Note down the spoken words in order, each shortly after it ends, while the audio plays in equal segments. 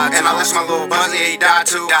wish my little buzzy he died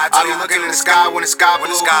too. I be looking in the sky when the sky blue.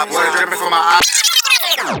 Water dripping from my eyes.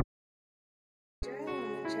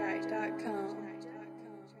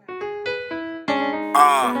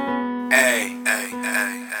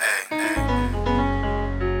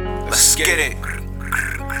 Let's get it.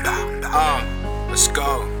 Let's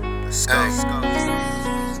go.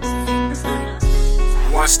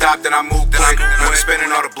 One stop, then I move quick.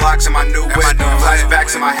 Spinning all the blocks in my new whip.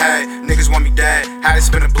 Flashbacks in my head, niggas want me dead. Had to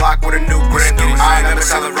spin a block with a new grip. I never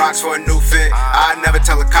sell the rocks for a new fit. I never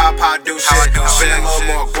tell a cop how I do shit. Spin a little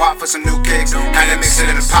more guap for some new kicks. Had to mix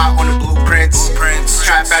it in a pot on the blueprints.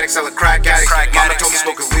 Trap addict, sell a crack addict. Mama told me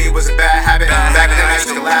smoking weed was a bad habit. Back then I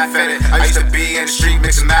used to laugh at it. I used to be in the street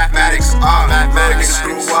mixing mathematics. Niggas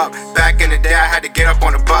screw up. Back in the day I had to get up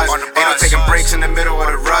on the bus. Ain't no taking breaks in the middle of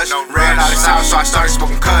the rush. Ran out of time, so I started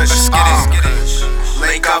smoking kush.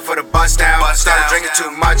 Link up for the bust down. Started drinking too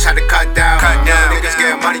much, had to cut down. Niggas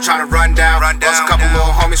getting money trying to run down. Lost a couple little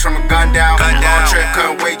homies from a gun down. Long trip,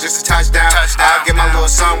 couldn't wait just to touch down. I'll give my little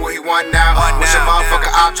son what he want now. Wish a motherfucker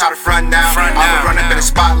out, try to front now. I'ma run up in the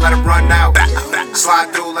spot, let him run out. Slide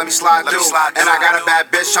through, let me slide through. And I got a bad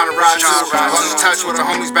bitch trying to ride too. Lost touch with the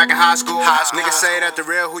homies back in high school. Niggas say that the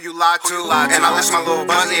real who you lie to. And I wish my little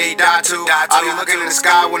buzzy he died too. I be looking in the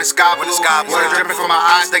sky when the sky blue. Water dripping from my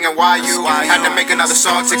eyes, thinking why you had to make another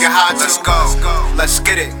song to get high. Let's go, let's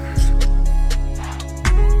get it.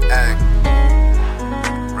 Ay.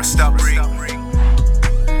 Rest up, Reek.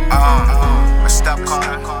 Rest up,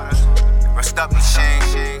 Carter. Rest up, Machine.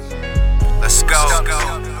 Let's go.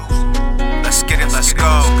 Let's get it, let's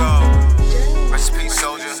go. Rest in peace,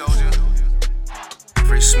 soldier.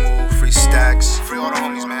 Free Smooth, free Stacks, free all the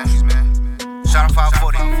homies, man. Shout out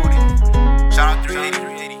 540. Shout out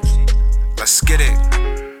 380. Let's get it.